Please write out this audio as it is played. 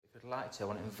like to, I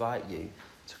want to invite you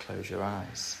to close your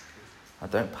eyes. Now,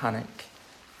 don't panic.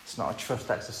 It's not a trust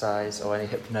exercise or any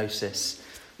hypnosis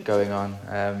going on.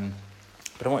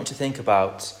 But I want you to think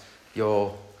about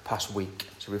your past week,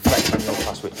 to reflect on your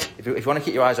past week. If you want to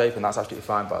keep your eyes open, that's absolutely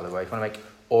fine, by the way. If you want to make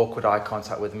awkward eye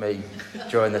contact with me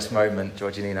during this moment,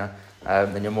 Georgina,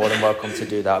 then you're more than welcome to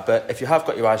do that. But if you have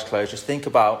got your eyes closed, just think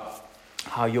about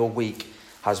how your week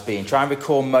has been. Try and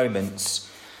recall moments,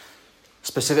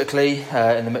 specifically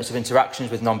in the midst of interactions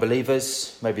with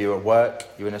non-believers. Maybe you're at work,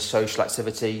 you're in a social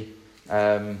activity,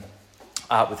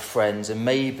 out with friends, and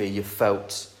maybe you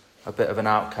felt a bit of an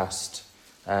outcast.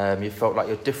 You felt like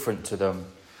you're different to them,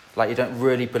 like you don't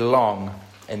really belong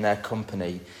in their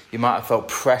company. You might have felt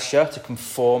pressure to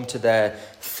conform to their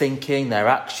thinking, their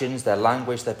actions, their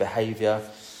language, their behaviour.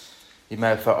 You may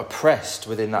have felt oppressed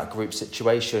within that group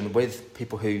situation with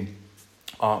people who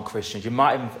aren't Christians. You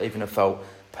might even have felt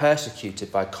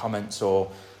persecuted by comments or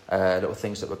little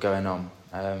things that were going on.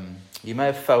 You may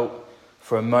have felt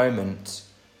for a moment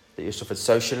that you suffered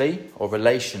socially or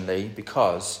relationally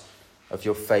because of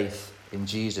your faith in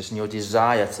Jesus and your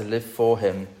desire to live for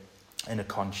him in a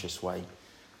conscious way.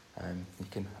 You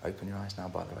can open your eyes now,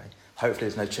 by the way. Hopefully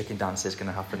there's no chicken dances going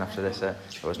to happen after this.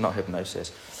 It's not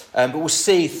hypnosis. But we'll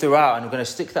see throughout, and we're going to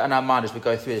stick that in our mind as we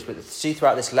go through this, but see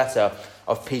throughout this letter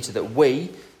of Peter that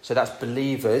we, so that's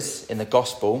believers in the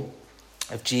gospel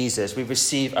of Jesus, we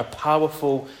receive a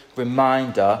powerful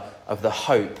reminder of the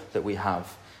hope that we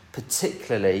have,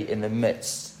 particularly in the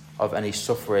midst of any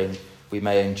suffering we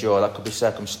may endure. That could be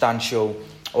circumstantial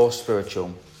or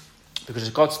spiritual. Because as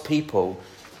God's people,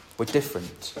 we're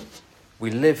different.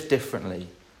 We live differently.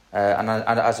 And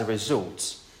as a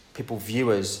result, people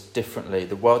view us differently.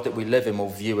 The world that we live in will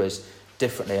view us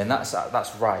differently. And that's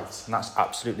right. And that's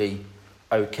absolutely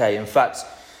okay. In fact,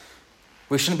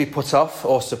 we shouldn't be put off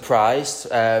or surprised.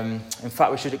 In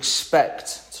fact, we should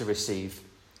expect to receive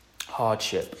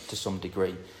hardship to some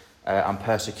degree and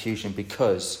persecution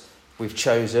because we've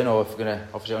chosen, or if we're going to,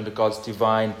 obviously under God's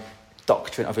divine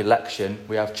doctrine of election,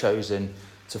 we have chosen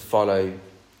to follow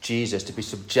Jesus, to be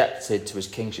subjected to his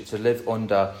kingship, to live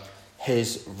under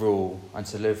his rule and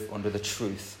to live under the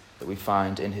truth that we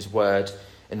find in his word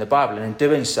in the Bible. And in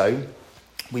doing so,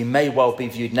 we may well be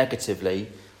viewed negatively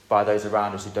by those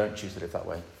around us who don't choose to live that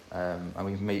way. And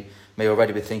we may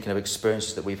already be thinking of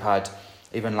experiences that we've had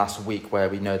even last week where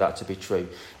we know that to be true.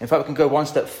 In fact, we can go one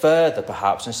step further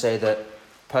perhaps and say that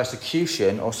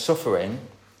persecution or suffering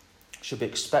should be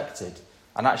expected.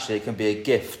 And actually it can be a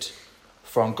gift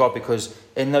from God, because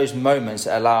in those moments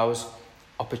it allows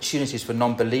opportunities for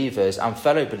non-believers and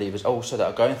fellow believers also that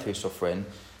are going through suffering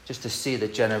just to see the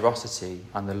generosity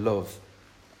and the love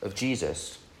of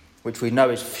Jesus, which we know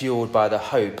is fueled by the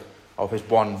hope of his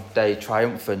one day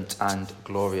triumphant and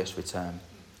glorious return.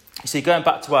 You see, going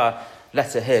back to our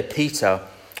letter here, Peter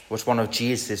was one of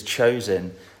Jesus'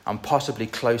 chosen and possibly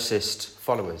closest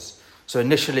followers. So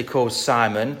initially called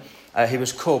Simon, he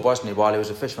was called, wasn't he, while he was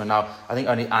a fisherman. Now, I think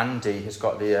only Andy has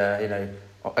got the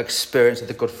experience of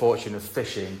the good fortune of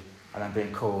fishing and then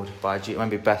being called by Jesus.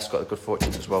 Maybe Beth's got the good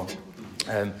fortune as well,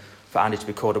 for Andy to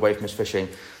be called away from his fishing.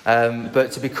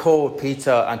 But to be called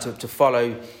Peter and to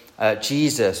follow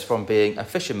Jesus from being a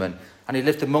fisherman. And he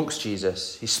lived amongst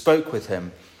Jesus. He spoke with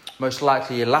him. Most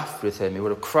likely he laughed with him. He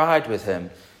would have cried with him.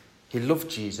 He loved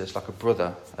Jesus like a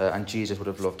brother, and Jesus would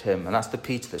have loved him. And that's the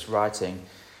Peter that's writing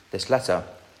this letter.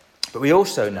 But we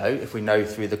also know, if we know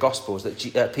through the Gospels,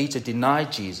 that Peter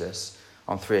denied Jesus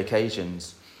on 3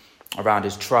 occasions around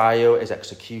his trial, his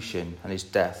execution, and his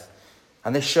death.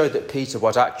 And this showed that Peter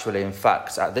was actually, in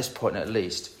fact, at this point at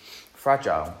least,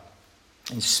 fragile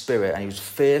in spirit, and he was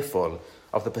fearful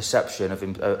of the perception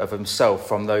of himself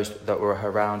from those that were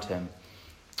around him.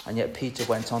 And yet Peter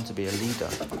went on to be a leader,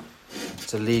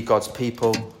 to lead God's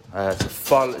people,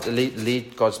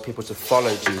 lead God's people to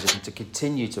follow Jesus and to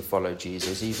continue to follow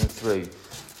Jesus even through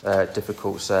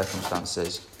difficult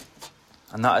circumstances.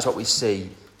 And that is what we see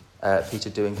Peter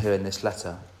doing here in this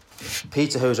letter.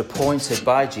 Peter, who was appointed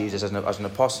by Jesus as an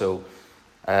apostle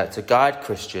to guide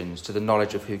Christians to the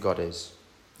knowledge of who God is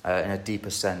in a deeper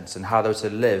sense and how they were to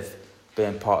live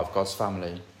being part of God's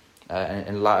family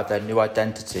in light of their new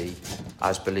identity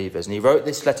as believers. And he wrote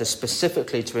this letter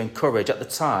specifically to encourage, at the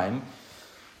time,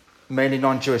 mainly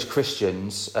non-Jewish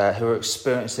Christians who were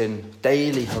experiencing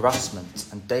daily harassment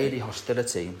and daily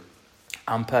hostility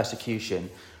and persecution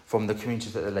from the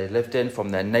communities that they lived in, from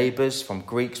their neighbours, from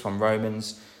Greeks, from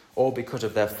Romans, all because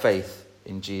of their faith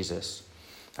in Jesus.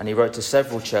 And he wrote to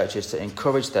several churches to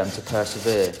encourage them to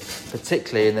persevere,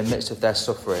 particularly in the midst of their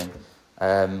suffering,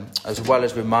 as well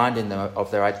as reminding them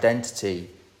of their identity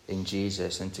in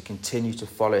Jesus and to continue to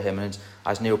follow him. And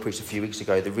as Neil preached a few weeks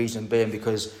ago, the reason being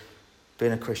because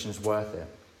being a Christian is worth it,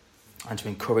 and to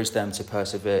encourage them to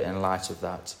persevere in light of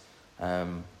that.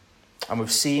 And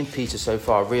we've seen Peter so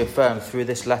far reaffirm through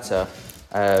this letter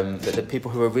that the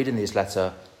people who are reading this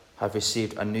letter have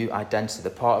received a new identity.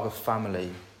 They're part of a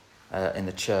family in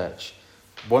the church.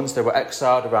 Once they were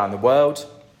exiled around the world,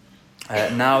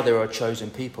 now they are a chosen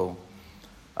people,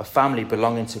 a family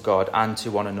belonging to God and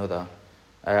to one another.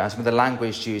 And some of the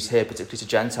language used here, particularly to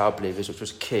Gentile believers, which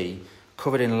was key,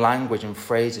 covered in language and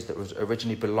phrases that was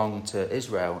originally belonged to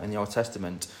Israel in the Old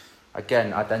Testament.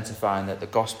 Again, identifying that the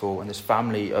gospel and this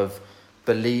family of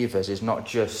believers is not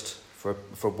just for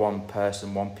one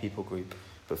person, one people group,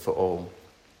 but for all.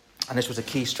 And this was a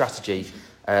key strategy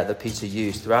that Peter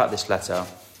used throughout this letter,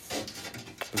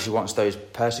 because he wants those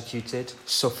persecuted,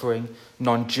 suffering,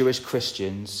 non-Jewish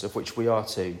Christians, of which we are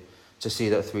too, to see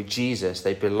that through Jesus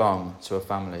they belong to a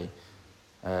family.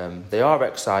 They are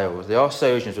exiles, they are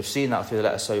sojourners. We've seen that through the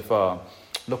letter so far,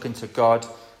 looking to God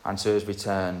and to his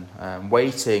return,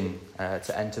 waiting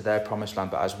to enter their promised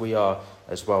land, but as we are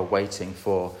as well, waiting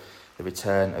for the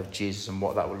return of Jesus and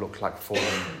what that will look like for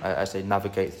them as they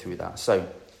navigate through that. So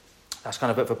that's kind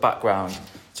of a bit of a background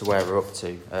to where we're up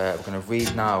to. We're going to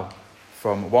read now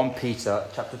from 1 Peter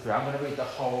chapter 3. I'm going to read the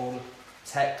whole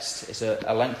text. It's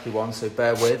a lengthy one, so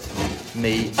bear with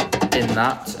me in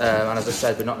that. And as I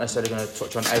said, we're not necessarily going to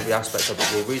touch on every aspect of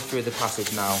it. We'll read through the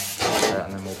passage now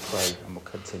and then we'll pray and we'll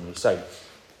continue. So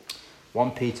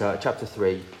 1 Peter chapter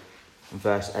 3 and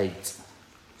verse 8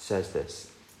 says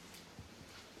this.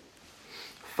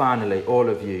 Finally, all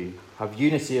of you have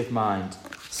unity of mind,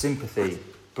 sympathy,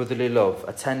 brotherly love,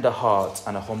 a tender heart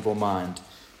and a humble mind.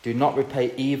 Do not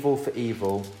repay evil for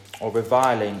evil or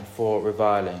reviling for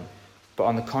reviling, but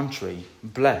on the contrary,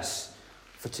 bless,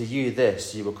 for to you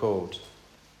this you were called,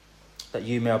 that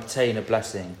you may obtain a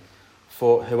blessing.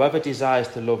 For whoever desires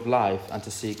to love life and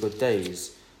to see good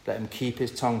days, let him keep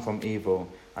his tongue from evil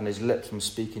and his lips from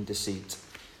speaking deceit.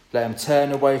 Let him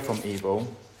turn away from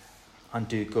evil and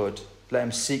do good. Let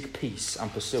him seek peace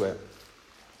and pursue it.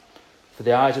 For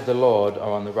the eyes of the Lord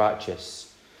are on the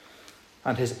righteous,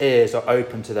 and his ears are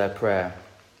open to their prayer.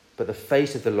 But the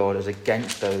face of the Lord is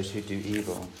against those who do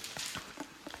evil.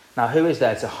 Now who is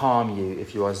there to harm you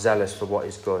if you are zealous for what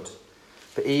is good?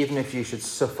 But even if you should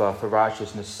suffer for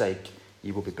righteousness' sake,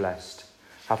 you will be blessed.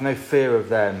 Have no fear of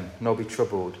them, nor be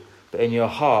troubled, but in your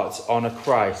hearts honour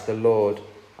Christ the Lord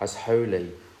as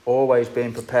holy, always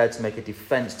being prepared to make a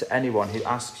defence to anyone who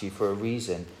asks you for a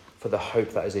reason for the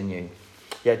hope that is in you.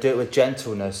 Yet do it with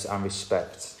gentleness and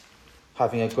respect,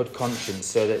 having a good conscience,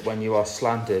 so that when you are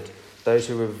slandered, those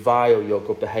who revile your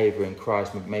good behaviour in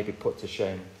Christ may be put to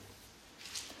shame.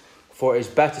 For it is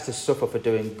better to suffer for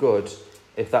doing good,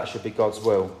 if that should be God's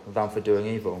will, than for doing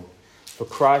evil. For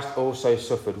Christ also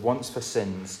suffered once for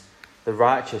sins, the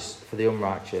righteous for the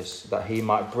unrighteous, that he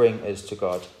might bring us to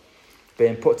God,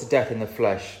 being put to death in the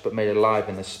flesh, but made alive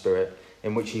in the spirit,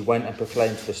 in which he went and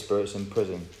proclaimed to the spirits in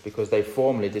prison, because they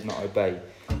formerly did not obey,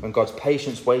 when God's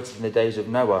patience waited in the days of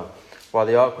Noah, while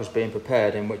the ark was being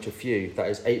prepared, in which a few, that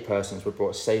is 8 persons, were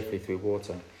brought safely through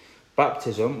water.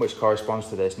 Baptism, which corresponds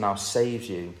to this, now saves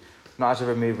you, not as a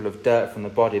removal of dirt from the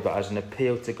body, but as an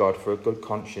appeal to God for a good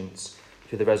conscience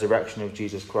through the resurrection of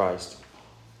Jesus Christ,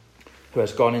 who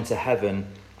has gone into heaven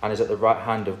and is at the right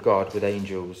hand of God with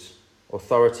angels,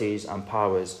 authorities and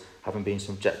powers having been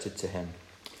subjected to him.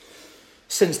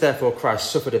 Since therefore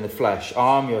Christ suffered in the flesh,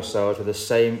 arm yourselves with the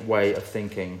same way of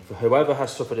thinking. For whoever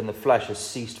has suffered in the flesh has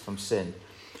ceased from sin,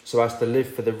 so as to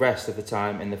live for the rest of the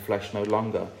time in the flesh no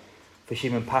longer, for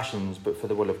human passions, but for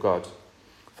the will of God.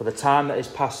 For the time that is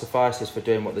past suffices for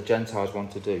doing what the Gentiles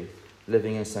want to do,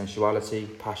 living in sensuality,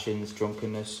 passions,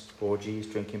 drunkenness, orgies,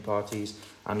 drinking parties,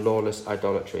 and lawless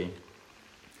idolatry.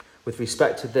 With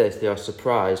respect to this, they are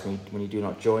surprised when you do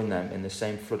not join them in the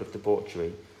same flood of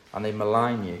debauchery, and they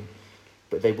malign you.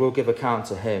 But they will give account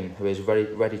to him who is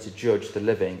ready to judge the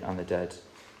living and the dead.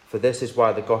 For this is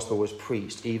why the gospel was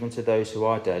preached, even to those who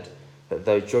are dead, that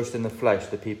though judged in the flesh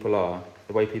the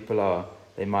way people are,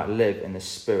 they might live in the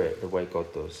spirit the way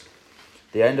God does.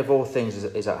 The end of all things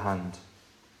is at hand.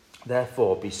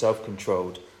 Therefore be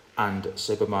self-controlled and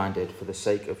sober-minded for the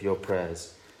sake of your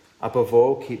prayers. Above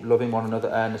all, keep loving one another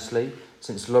earnestly,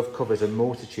 since love covers a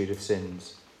multitude of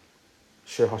sins.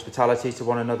 Show hospitality to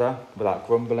one another without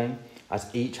grumbling. As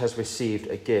each has received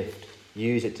a gift,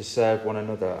 use it to serve one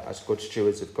another as good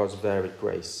stewards of God's varied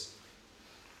grace.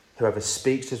 Whoever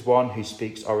speaks as one who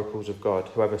speaks oracles of God.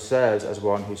 Whoever serves as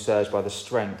one who serves by the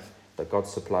strength that God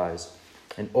supplies,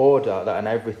 in order that in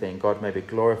everything God may be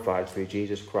glorified through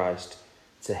Jesus Christ.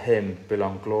 To him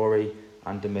belong glory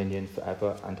and dominion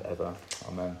forever and ever.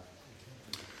 Amen.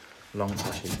 Long to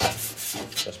achieve.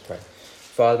 Let's pray.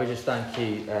 Father, we just thank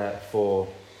you for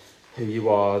who you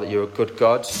are, that you're a good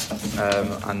God.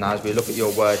 And as we look at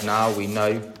your word now, we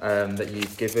know that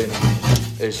you've given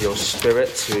us your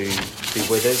spirit to be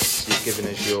with us. You've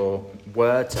given us your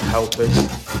word to help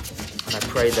us. And I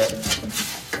pray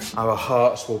that our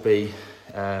hearts will be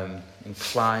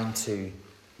inclined to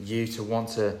you, to want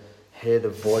to hear the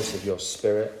voice of your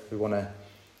spirit. We want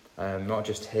to not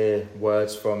just hear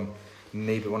words from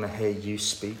me, but we want to hear you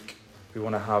speak. We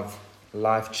want to have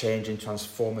life-changing,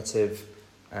 transformative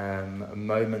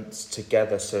moments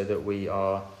together so that we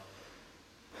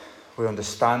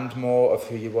understand more of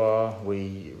who you are,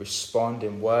 we respond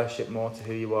in worship more to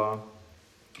who you are,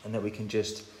 and that we can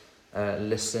just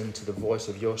listen to the voice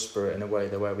of your spirit in a way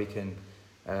that where we can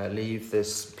leave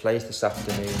this place this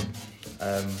afternoon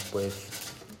with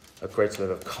a great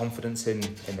level of confidence in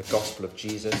the gospel of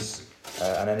Jesus,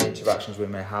 and any interactions we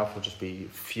may have will just be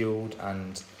fueled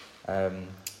and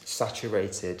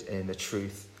saturated in the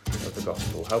truth of the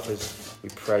gospel. Help us, we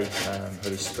pray,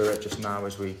 Holy Spirit, just now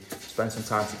as we spend some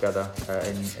time together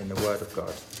in the word of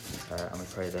God, and we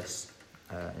pray this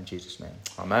in Jesus' name.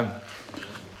 Amen.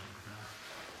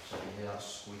 So you hear that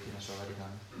squeakiness already,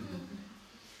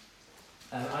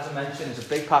 Dan? As I mentioned, it's a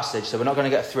big passage, so we're not going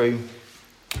to get through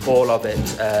all of it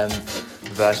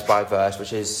verse by verse,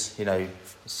 which is,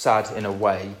 sad in a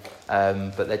way,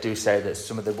 but they do say that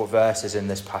some of the verses in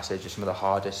this passage are some of the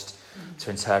hardest to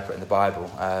interpret in the Bible,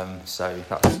 so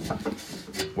that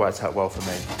worked out well for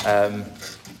me.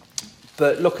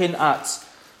 But looking at,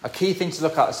 a key thing to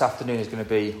look at this afternoon is going to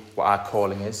be what our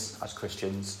calling is as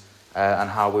Christians, and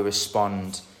how we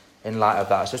respond in light of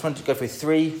that. So I just wanted to go through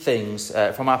three things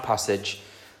from our passage,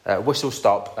 whistle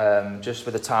stop, just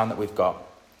for the time that we've got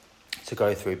to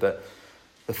go through. But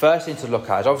the first thing to look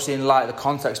at is obviously in light of the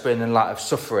context being in light of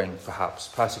suffering, perhaps,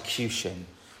 persecution.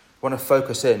 I want to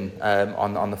focus in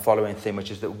on the following thing,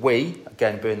 which is that we,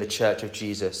 again, being the Church of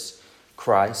Jesus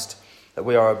Christ, that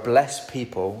we are a blessed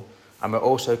people, and we're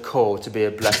also called to be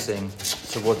a blessing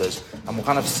to others. And we'll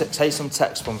kind of take some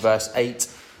text from verse 8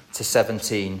 to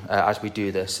 17 as we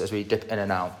do this, as we dip in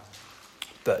and out.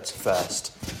 But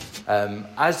first,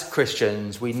 as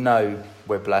Christians, we know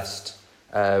we're blessed.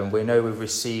 We know we've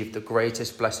received the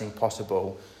greatest blessing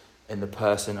possible in the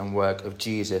person and work of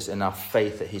Jesus and our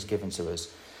faith that he's given to us.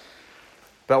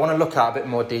 But I want to look at a bit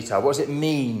more detail. What does it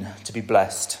mean to be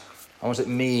blessed? And what does it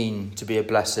mean to be a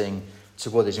blessing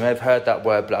to others? You may have heard that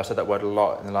word, I've said that word a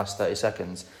lot in the last 30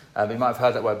 seconds. You might have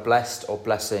heard that word blessed or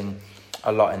blessing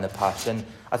a lot in the past. And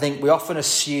I think we often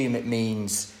assume it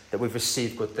means that we've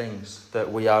received good things, that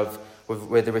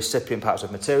we're the recipient perhaps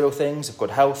of material things, of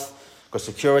good health, good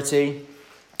security,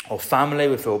 or family.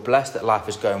 We feel blessed that life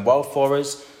is going well for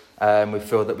us. We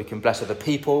feel that we can bless other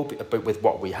people with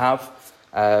what we have,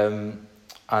 and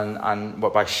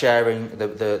by sharing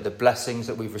the blessings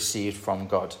that we've received from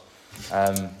God.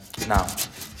 Now,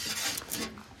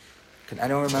 can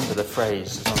anyone remember the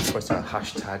phrase on Twitter,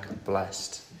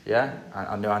 #blessed? Yeah?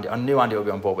 I knew Andy would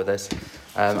be on board with this.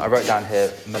 I wrote down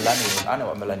here, millennial. I know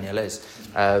what millennial is.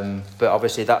 But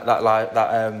obviously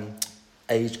that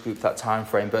age group, that time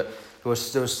frame. But there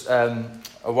was a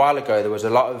while ago, there was a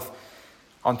lot of,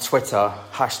 on Twitter,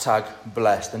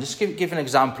 #blessed. And just give an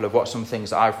example of what some things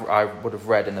that I would have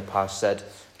read in the past said.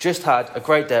 Just had a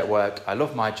great day at work. I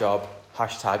love my job.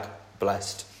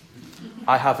 #blessed.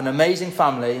 I have an amazing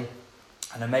family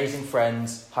and amazing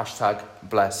friends.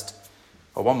 #blessed.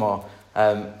 Or one more.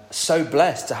 So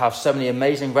blessed to have so many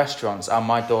amazing restaurants on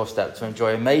my doorstep to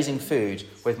enjoy amazing food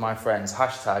with my friends.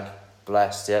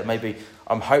 #blessed. Yeah, maybe.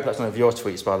 I hope that's one of your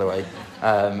tweets, by the way.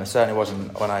 It certainly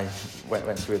wasn't when I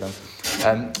went through them.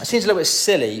 It seems a little bit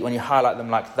silly when you highlight them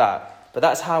like that, but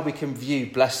that's how we can view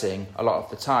blessing a lot of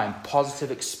the time.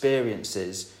 Positive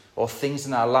experiences or things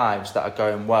in our lives that are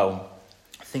going well,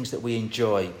 things that we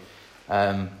enjoy.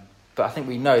 But I think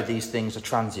we know these things are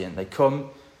transient. They come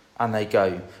and they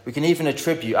go. We can even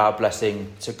attribute our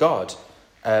blessing to God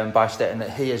by stating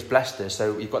that he has blessed us.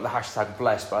 So you've got the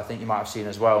 #blessed, but I think you might have seen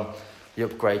as well the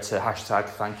upgrade to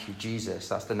 #thank you Jesus.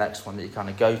 That's the next one that you kind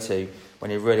of go to when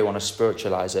you really want to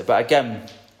spiritualize it. But again,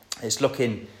 it's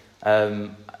looking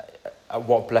at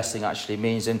what blessing actually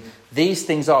means. And these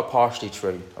things are partially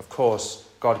true. Of course,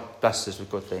 God blesses us with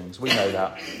good things. We know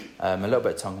that. A little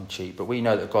bit tongue-in-cheek, but we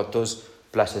know that God does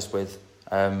bless us with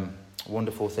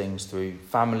wonderful things through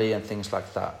family and things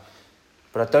like that.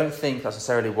 But I don't think that's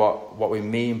necessarily what we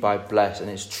mean by blessed in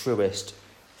its truest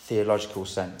theological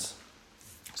sense.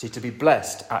 See, to be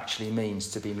blessed actually means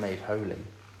to be made holy.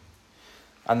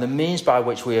 And the means by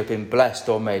which we have been blessed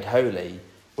or made holy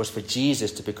was for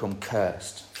Jesus to become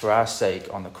cursed for our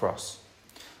sake on the cross.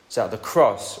 So at the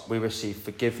cross, we receive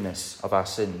forgiveness of our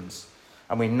sins.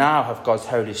 And we now have God's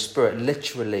Holy Spirit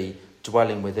literally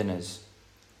dwelling within us.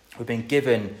 We've been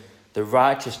given the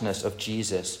righteousness of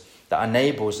Jesus that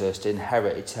enables us to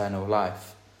inherit eternal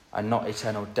life and not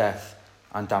eternal death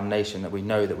and damnation that we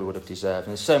know that we would have deserved.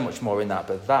 And there's so much more in that,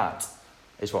 but that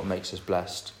is what makes us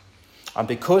blessed. And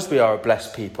because we are a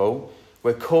blessed people,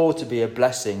 we're called to be a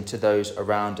blessing to those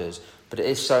around us. But it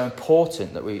is so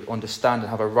important that we understand and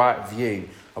have a right view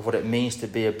of what it means to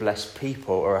be a blessed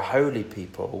people or a holy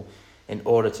people in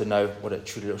order to know what it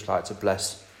truly looks like to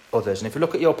bless others. And if you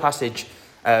look at your passage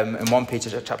in 1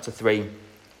 Peter chapter 3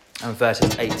 and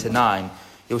verses 8 to 9,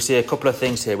 you'll see a couple of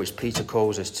things here which Peter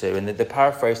calls us to. And they're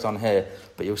paraphrased on here,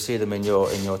 but you'll see them in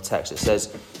your text. It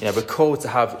says, we're called to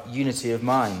have unity of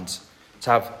mind, to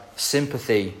have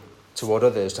sympathy toward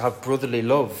others, to have brotherly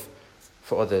love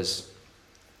for others,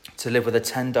 to live with a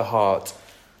tender heart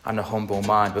and a humble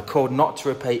mind. We're called not to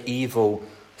repay evil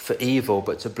for evil,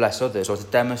 but to bless others, or to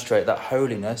demonstrate that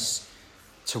holiness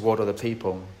toward other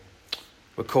people.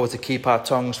 We're called to keep our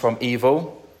tongues from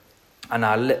evil and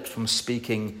our lips from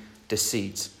speaking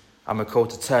deceit. And we're called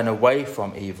to turn away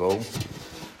from evil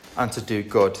and to do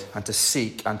good and to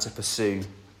seek and to pursue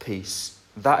peace.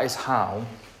 That is how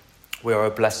we are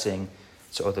a blessing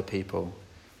to other people,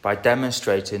 by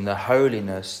demonstrating the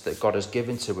holiness that God has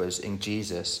given to us in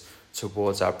Jesus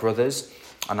towards our brothers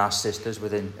and our sisters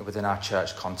within our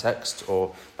church context,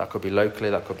 or that could be locally,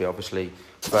 that could be obviously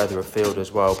further afield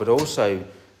as well, but also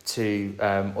to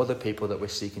other people that we're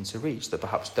seeking to reach that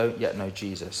perhaps don't yet know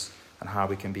Jesus, and how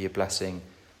we can be a blessing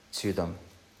to them.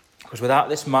 Because without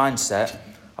this mindset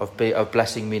of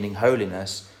blessing meaning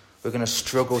holiness, we're going to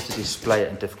struggle to display it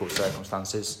in difficult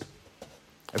circumstances.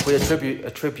 If we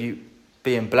attribute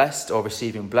being blessed or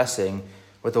receiving blessing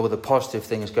with all the positive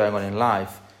things going on in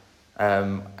life,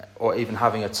 or even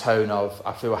having a tone of,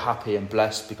 I feel happy and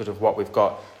blessed because of what we've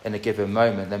got in a given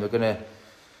moment, then we're going to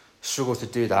struggle to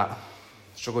do that,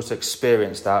 struggle to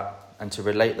experience that and to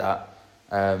relate that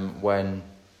when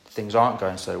things aren't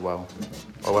going so well,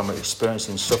 or when we're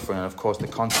experiencing suffering. And of course, the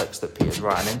context that Peter's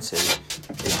writing into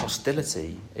is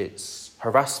hostility, it's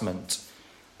harassment,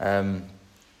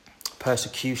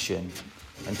 persecution,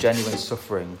 and genuine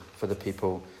suffering for the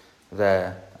people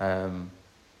there. Going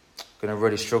to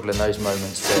really struggle in those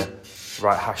moments to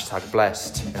write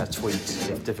 #blessed in a tweet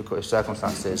if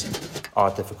circumstances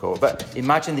are difficult. But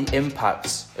imagine the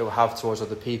impact it will have towards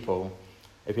other people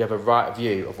if you have a right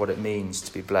view of what it means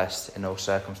to be blessed in all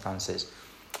circumstances.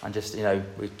 And just,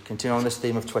 we continue on this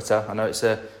theme of Twitter. I know it's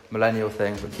a millennial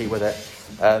thing, but keep with it.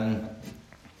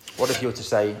 What if you were to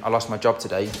say, I lost my job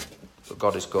today, but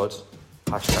God is good,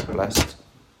 #blessed.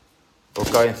 Or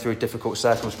going through difficult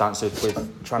circumstances with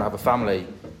trying to have a family,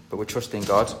 but we're trusting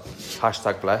God,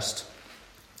 #blessed.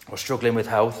 Or struggling with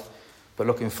health, but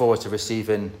looking forward to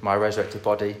receiving my resurrected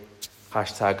body,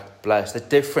 #blessed. The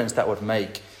difference that would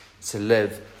make to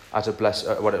live as a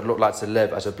blessed, what it looked like to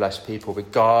live as a blessed people,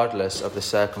 regardless of the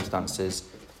circumstances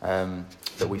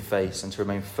that we face, and to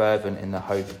remain fervent in the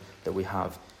hope that we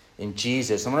have in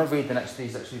Jesus. I'm going to read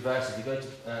these next few verses. You go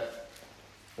to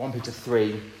 1 Peter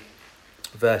 3,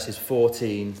 verses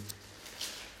 14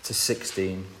 to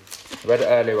 16. I read it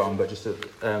earlier on, but just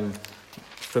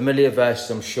familiar verses,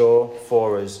 I'm sure,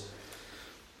 for us.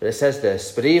 But it says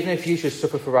this: but even if you should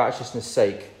suffer for righteousness'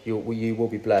 sake, you will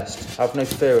be blessed. Have no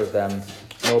fear of them,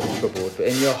 nor be troubled. But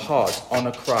in your heart,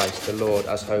 honour Christ the Lord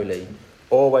as holy,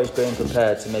 always being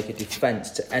prepared to make a defence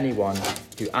to anyone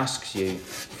who asks you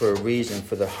for a reason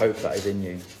for the hope that is in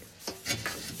you.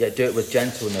 Yet do it with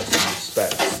gentleness and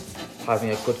respect, having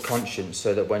a good conscience,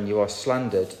 so that when you are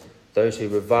slandered, those who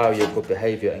revile your good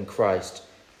behaviour in Christ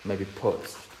may be put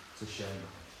to shame.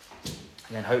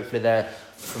 And then hopefully they're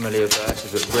familiar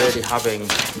verses, but really having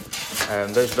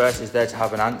those verses there to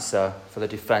have an answer for the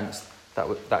defence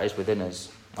that is within us.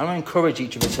 I want to encourage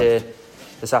each of us here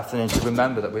this afternoon to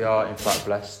remember that we are in fact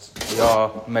blessed. We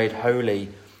are made holy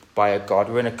by a God.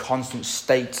 We're in a constant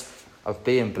state of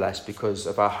being blessed because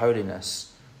of our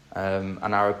holiness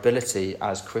and our ability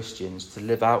as Christians to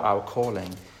live out our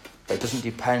calling. It doesn't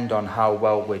depend on how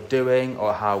well we're doing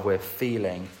or how we're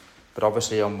feeling, but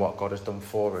obviously on what God has done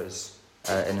for us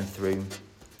in and through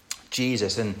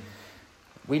Jesus. And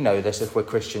we know this if we're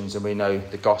Christians and we know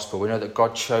the gospel. We know that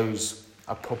God chose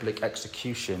a public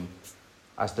execution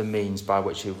as the means by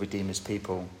which he would redeem his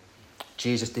people.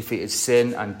 Jesus defeated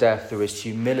sin and death through his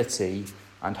humility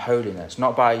and holiness,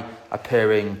 not by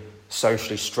appearing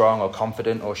socially strong or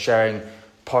confident or sharing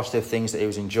positive things that he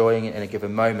was enjoying in a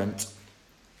given moment,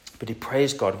 but he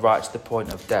praised God right to the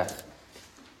point of death.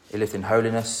 He lived in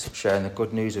holiness, sharing the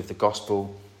good news of the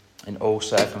gospel in all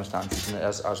circumstances. And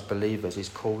as believers, he's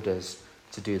called us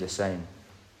to do the same.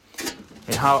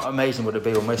 And how amazing would it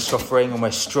be when we're suffering, when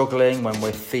we're struggling, when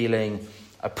we're feeling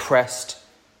oppressed,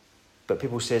 but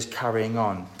people see us carrying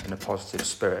on in a positive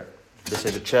spirit. This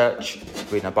is a church,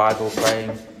 reading a Bible,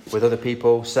 praying with other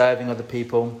people, serving other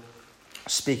people,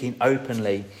 speaking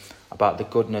openly about the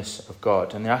goodness of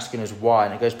God. And they're asking us why.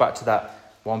 And it goes back to that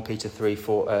 1 Peter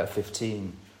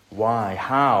 3:15. Why?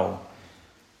 How?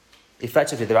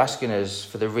 Effectively, they're asking us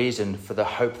for the reason, for the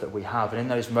hope that we have. And in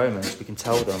those moments, we can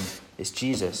tell them it's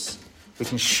Jesus. We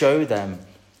can show them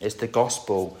it's the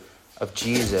gospel of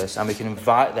Jesus. And we can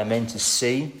invite them in to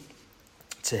see,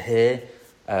 to hear,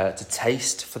 to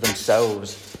taste for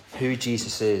themselves who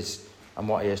Jesus is and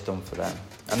what he has done for them.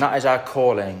 And that is our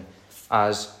calling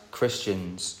as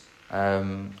Christians.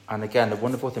 And again, the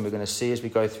wonderful thing we're going to see as we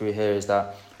go through here is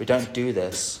that we don't do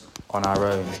this on our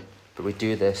own, but we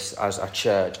do this as a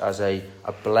church, as a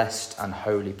blessed and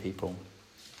holy people.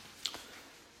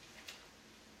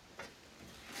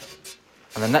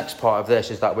 And the next part of this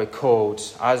is that we're called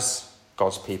as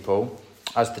God's people,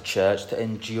 as the church, to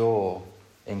endure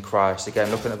in Christ. Again,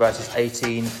 looking at verses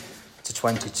 18 to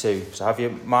 22. So have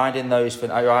your mind in those,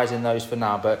 your eyes in those for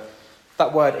now. But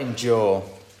that word endure,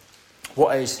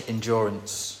 what is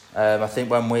endurance? I think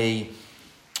when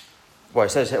it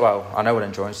says, I know what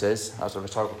endurance is. That's a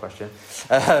rhetorical question.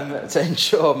 To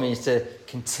endure means to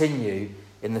continue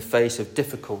in the face of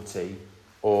difficulty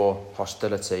or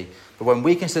hostility. But when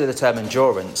we consider the term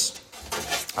endurance,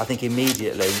 I think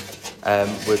immediately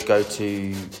we'd go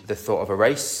to the thought of a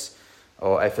race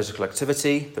or a physical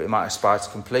activity that we might aspire to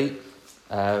complete.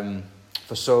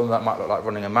 For some, that might look like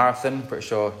running a marathon. Pretty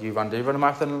sure did you run a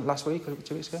marathon last week or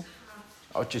 2 weeks ago?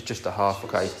 Oh, just a half,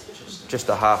 okay. Just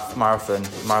a half marathon,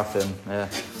 yeah.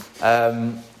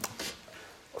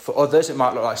 For others, it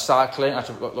might look like cycling. I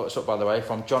should look this up, by the way,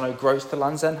 from John O'Groats to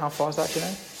Land's End. How far is that, do you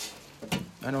know?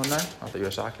 Anyone know? I thought you were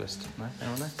a cyclist. No?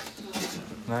 Anyone know?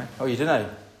 No? Oh, you do know?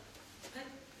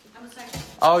 I'm a cyclist.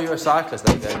 Oh, you're a cyclist,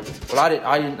 there you go. Well,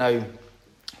 I didn't know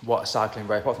what a cycling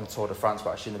race, apart from the Tour de France,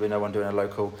 but I shouldn't have been no one doing a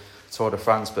local Tour de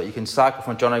France. But you can cycle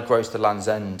from John O'Groats to Land's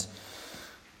End.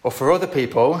 Or for other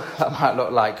people, that might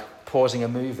look like pausing a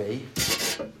movie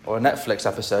or a Netflix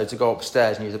episode to go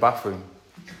upstairs and use the bathroom.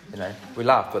 You know, we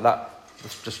laugh, but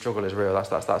the struggle is real.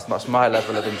 That's my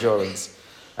level of endurance.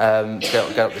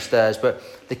 Get up the stairs. But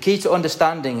the key to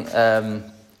understanding,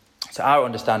 to our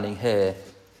understanding here,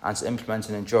 and to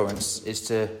implementing endurance, is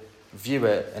to view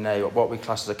it in what we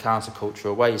class as a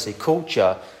countercultural way. You see,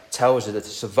 culture tells us that to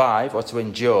survive or to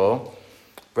endure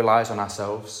relies on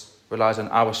ourselves, relies on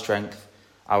our strength,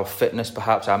 our fitness,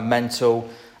 perhaps our mental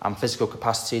and physical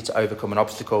capacity to overcome an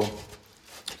obstacle.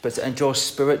 But to endure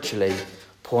spiritually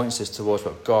points us towards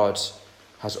what God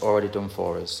has already done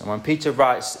for us. And when Peter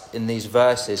writes in these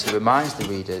verses, he reminds the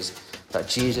readers that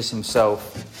Jesus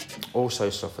himself also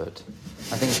suffered.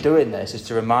 I think doing this is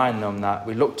to remind them that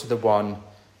we look to the one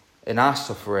in our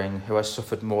suffering who has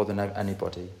suffered more than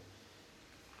anybody.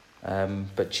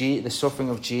 But the suffering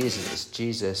of Jesus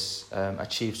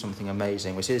achieved something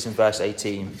amazing. We see this in verse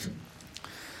 18. It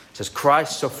says,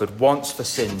 Christ suffered once for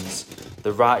sins,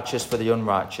 the righteous for the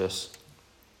unrighteous,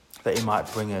 that he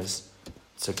might bring us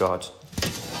to God.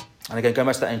 And again, going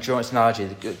back to that endurance analogy,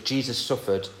 Jesus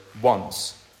suffered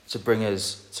once to bring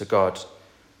us to God.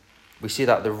 We see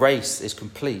that the race is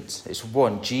complete. It's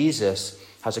won. Jesus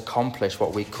has accomplished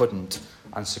what we couldn't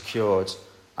and secured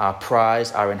our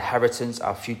prize, our inheritance,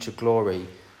 our future glory.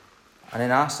 And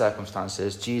in our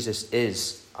circumstances, Jesus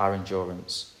is our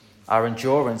endurance. Our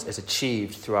endurance is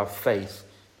achieved through our faith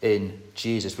in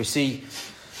Jesus. We see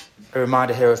a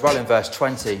reminder here as well in verse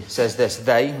 20. It says this,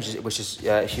 they, which is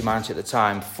humanity at the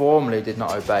time, formerly did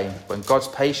not obey, when God's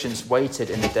patience waited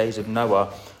in the days of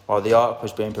Noah while the ark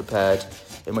was being prepared,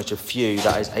 in which a few,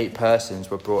 that is 8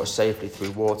 persons, were brought safely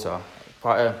through water.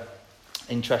 Quite an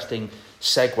interesting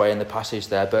segue in the passage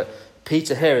there, but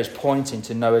Peter here is pointing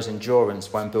to Noah's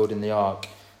endurance when building the ark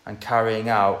and carrying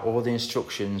out all the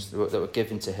instructions that were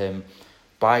given to him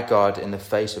by God in the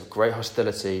face of great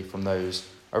hostility from those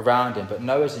around him. But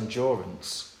Noah's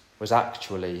endurance was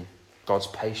actually God's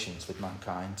patience with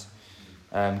mankind,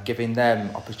 giving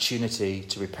them opportunity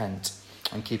to repent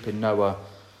and keeping Noah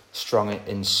strong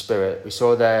in spirit. We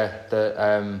saw there that,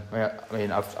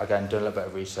 I've again done a little bit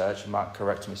of research. You might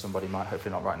correct me, somebody might,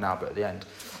 hopefully not right now, but at the end,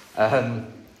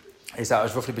 is that it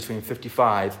was roughly between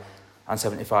 55 and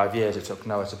 75 years it took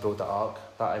Noah to build the ark.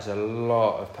 That is a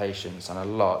lot of patience and a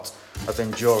lot of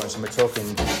endurance. And we're talking,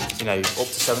 up to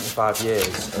 75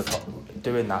 years of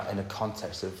doing that in a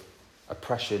context of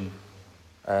oppression,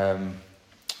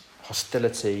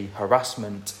 hostility,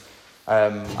 harassment. I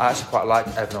actually quite like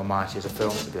Evan Almighty as a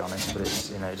film, to be honest, but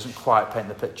it's, it doesn't quite paint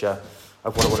the picture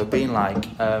of what it would have been like.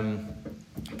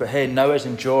 But here, Noah's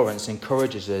endurance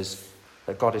encourages us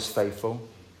that God is faithful,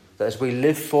 that as we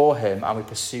live for him and we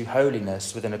pursue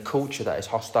holiness within a culture that is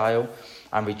hostile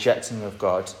and rejecting of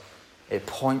God, it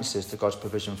points us to God's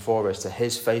provision for us, to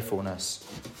his faithfulness.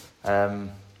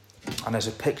 And there's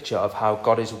a picture of how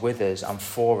God is with us and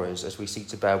for us as we seek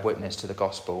to bear witness to the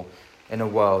gospel in a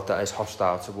world that is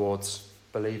hostile towards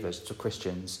believers, to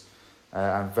Christians,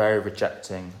 and very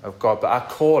rejecting of God. But our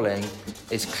calling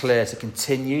is clear: to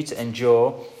continue to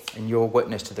endure in your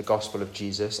witness to the gospel of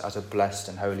Jesus as a blessed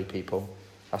and holy people.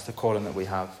 That's the calling that we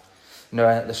have.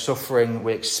 The suffering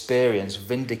we experience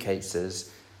vindicates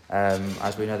us,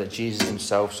 as we know that Jesus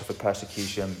himself suffered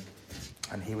persecution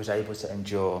and he was able to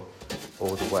endure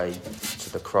all the way to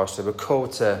the cross. So we're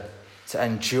called to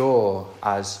endure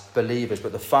as believers.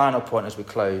 But the final point as we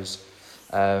close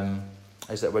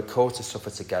is that we're called to suffer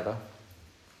together.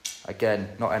 Again,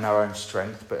 not in our own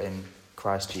strength, but in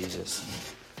Christ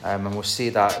Jesus. And we'll see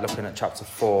that looking at chapter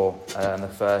 4 and the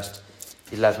first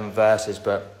 11 verses.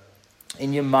 But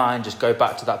in your mind, just go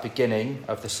back to that beginning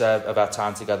of of our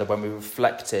time together when we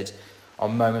reflected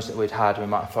on moments that we'd had. We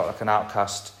might have felt like an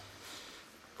outcast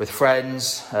with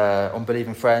friends,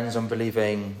 unbelieving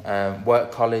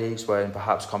work colleagues, where in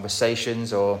perhaps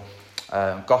conversations or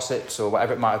gossips or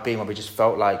whatever it might have been, where we just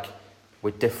felt like we're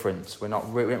different. We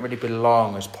don't really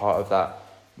belong as part of that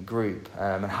group,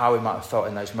 and how we might have felt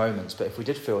in those moments. But if we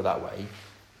did feel that way,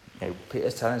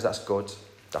 Peter's telling us that's good.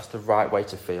 That's the right way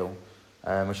to feel.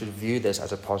 We should view this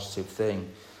as a positive thing.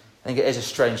 I think it is a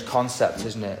strange concept,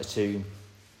 isn't it,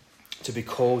 to be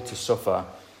called to suffer.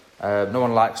 No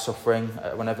one likes suffering.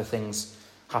 Whenever things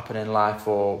happen in life,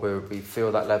 or we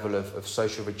feel that level of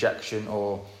social rejection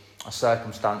or a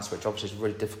circumstance which obviously is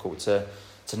really difficult to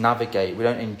navigate, we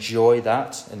don't enjoy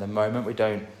that in the moment. We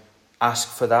don't ask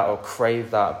for that or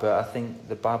crave that. But I think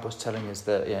the Bible's telling us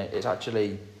that it's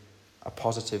actually a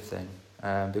positive thing,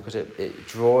 because it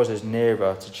draws us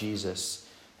nearer to Jesus.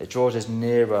 It draws us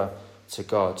nearer to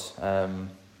God.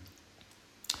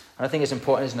 And I think it's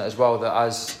important, isn't it, as well, that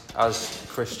as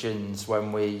Christians,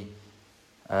 when we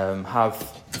have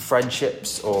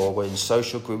friendships or we're in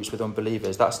social groups with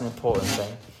unbelievers, that's an important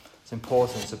thing. It's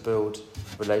important to build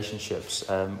relationships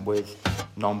with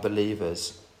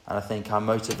non-believers. And I think our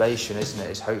motivation, isn't it,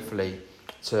 is hopefully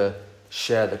to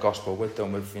share the gospel with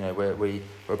them. We're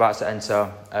about to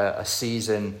enter a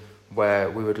season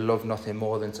where we would love nothing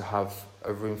more than to have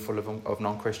a room full of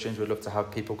non-Christians. We'd love to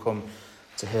have people come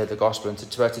to hear the gospel. And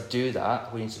to be able to do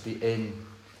that, we need to be in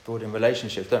building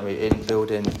relationships, don't we? In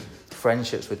building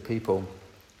friendships with people.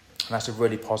 And that's a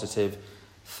really positive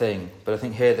thing. But I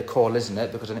think here the call, isn't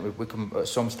it? Because I think we can, at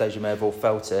some stage, you may have all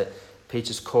felt it.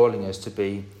 Peter's calling us to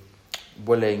be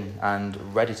willing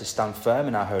and ready to stand firm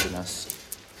in our holiness.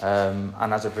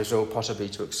 And as a result, possibly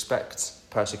to expect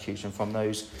persecution from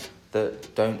those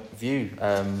that don't view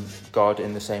God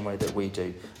in the same way that we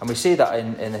do. And we see that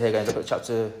in here, going to look at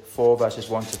chapter 4, verses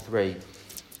 1 to 3.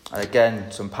 And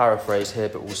again, some paraphrase here,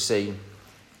 but we'll see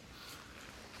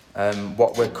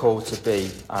what we're called to be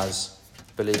as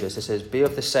believers. It says, be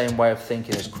of the same way of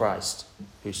thinking as Christ,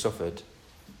 who suffered.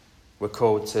 We're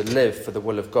called to live for the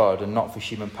will of God and not for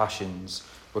human passions.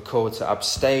 We're called to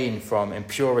abstain from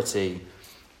impurity,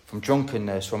 from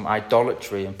drunkenness, from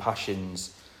idolatry and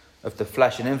passions of the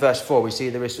flesh. And in verse 4, we see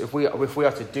if we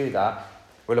are to do that,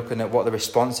 we're looking at what the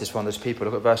response is from those people.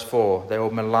 Look at verse 4. They will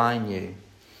malign you.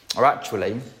 Or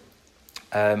actually,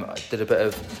 I did a bit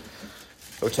of...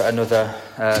 Looked at another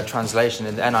translation,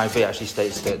 and the NIV actually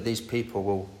states that these people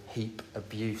will heap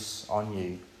abuse on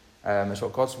you. It's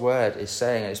what God's word is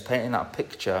saying. It's painting that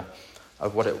picture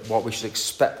of what we should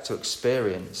expect to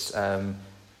experience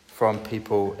from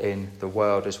people in the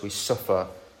world as we suffer,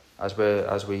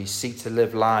 as we seek to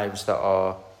live lives that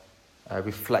are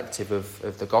reflective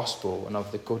of the gospel and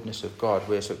of the goodness of God.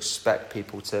 We're to expect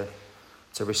people to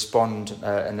respond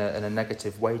in a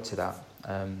negative way to that.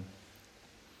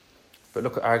 But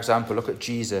look at our example. Look at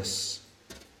Jesus.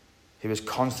 He was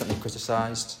constantly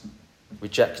criticised,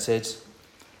 rejected.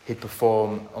 He'd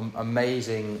perform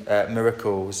amazing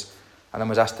miracles and then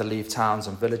was asked to leave towns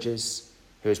and villages.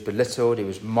 He was belittled. He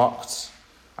was mocked.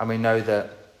 And we know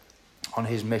that on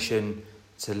his mission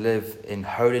to live in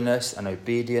holiness and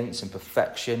obedience and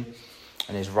perfection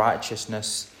and his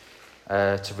righteousness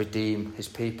to redeem his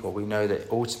people, we know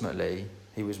that ultimately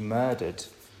he was murdered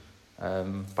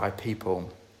by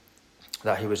people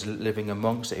that he was living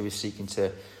amongst, that he was seeking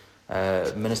to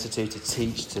minister to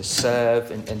teach, to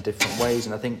serve in different ways.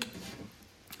 And I think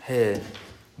here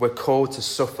we're called to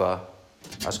suffer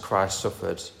as Christ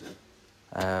suffered.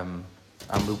 And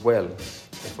we will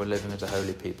if we're living as a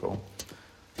holy people.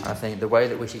 And I think the way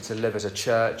that we seek to live as a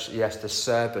church, yes, to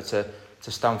serve, but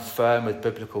to stand firm with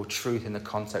biblical truth in the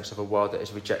context of a world that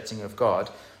is rejecting of God,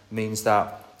 means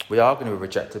that we are going to be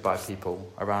rejected by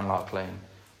people around Lark Lane.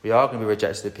 We are going to be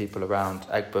rejected by people around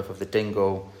Egbert of the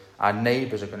Dingle. Our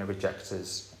neighbours are going to reject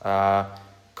us.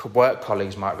 Work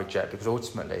colleagues might reject, because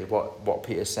ultimately what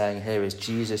Peter's saying here is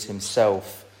Jesus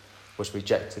himself was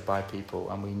rejected by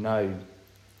people. And we know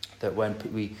that when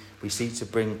we seek to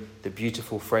bring the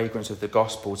beautiful fragrance of the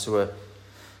gospel to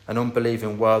an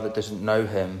unbelieving world that doesn't know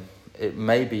him, it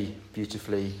may be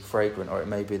beautifully fragrant, or it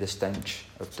may be the stench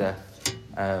of death.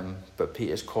 But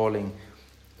Peter's calling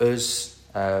us,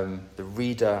 the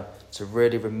reader, to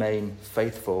really remain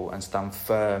faithful and stand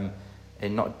firm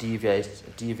in not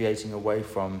deviating away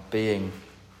from being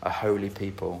a holy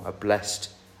people, a blessed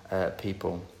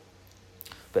people.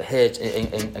 But here,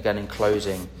 again, in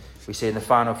closing, we see in the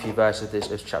final few verses of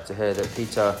this chapter here that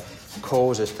Peter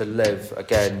calls us to live,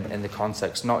 again, in the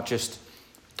context, not just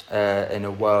in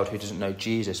a world who doesn't know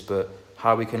Jesus, but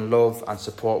how we can love and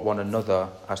support one another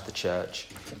as the church.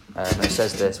 And it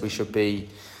says this: we should be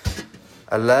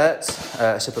alert,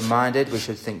 sober-minded, we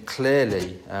should think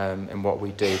clearly in what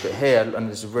we do. But here, and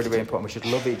this is really, really important, we should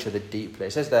love each other deeply.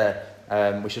 It says there,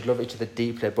 we should love each other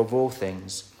deeply above all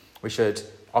things. We should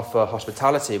offer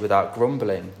hospitality without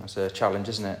grumbling. That's a challenge,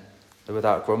 isn't it? The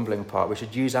without grumbling part. We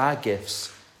should use our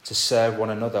gifts to serve one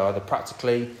another, either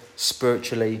practically,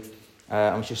 spiritually,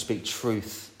 and we should speak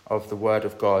truth of the word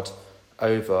of God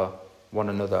over one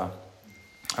another.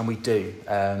 And we do,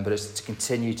 but it's to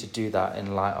continue to do that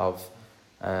in light of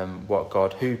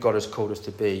who God has called us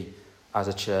to be as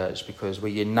a church, because we're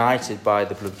united by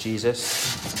the blood of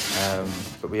Jesus,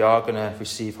 but we are going to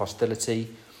receive hostility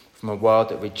from a world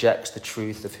that rejects the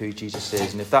truth of who Jesus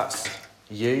is. And if that's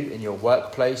you in your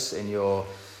workplace, in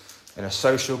a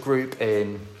social group,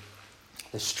 in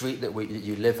the street that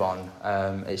you live on,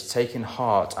 it's taking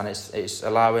heart, and it's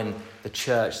allowing the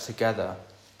church together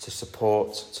to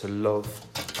support, to love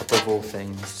above all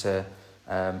things, to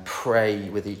pray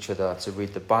with each other, to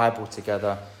read the Bible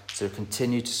together, to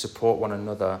continue to support one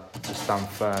another, to stand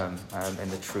firm in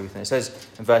the truth. And it says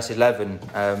in verse 11,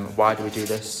 why do we do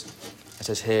this? It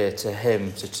says here, to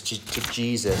him, to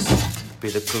Jesus, be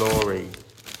the glory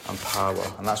and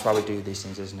power. And that's why we do these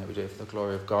things, isn't it? We do it for the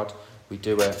glory of God. We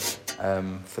do it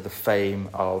for the fame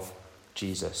of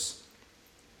Jesus.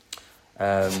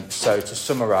 So to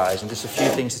summarise, and just a few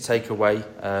things to take away,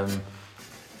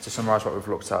 to summarise what we've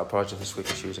looked at. Apologies for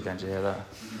squeaky shoes again, do you hear that?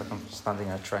 Like I'm standing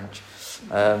in a trench.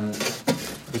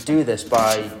 We do this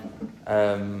by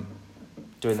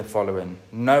doing the following: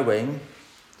 knowing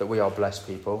that we are blessed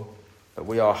people, that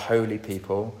we are holy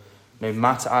people, no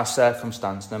matter our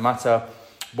circumstance, no matter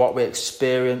what we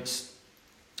experience,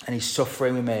 any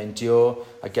suffering we may endure,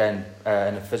 again,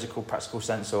 in a physical, practical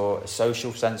sense, or a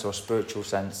social sense, or spiritual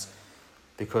sense,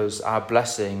 because our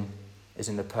blessing is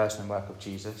in the person and work of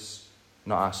Jesus,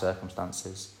 not our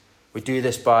circumstances. We do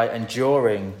this by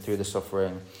enduring through the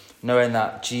suffering, knowing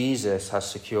that Jesus has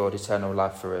secured eternal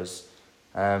life for us,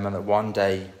 and that one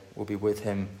day we'll be with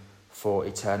him for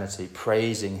eternity,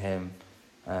 praising him.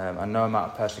 And no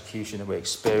amount of persecution that we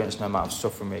experience, no amount of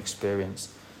suffering we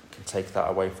experience, can take that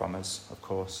away from us, of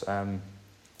course. And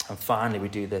finally, we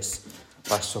do this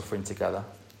by suffering together,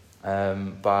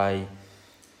 by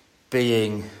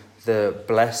being the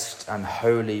blessed and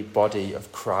holy body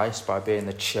of Christ, by being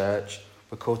the church.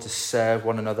 We're called to serve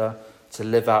one another, to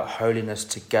live out holiness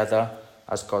together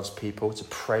as God's people, to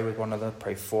pray with one another,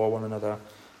 pray for one another.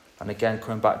 And again,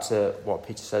 coming back to what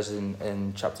Peter says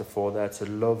in chapter 4 there, to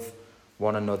love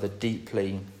one another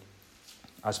deeply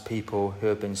as people who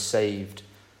have been saved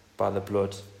by the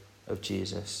blood of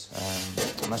Jesus.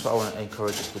 And that's what I want to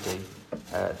encourage us to do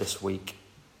this week.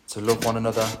 To love one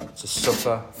another, to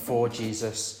suffer for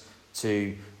Jesus,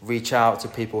 to reach out to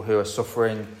people who are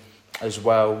suffering as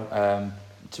well,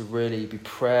 to really be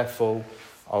prayerful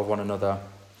of one another,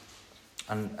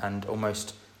 and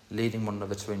almost leading one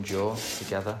another to endure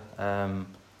together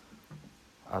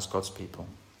as God's people.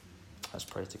 Let's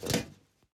pray together.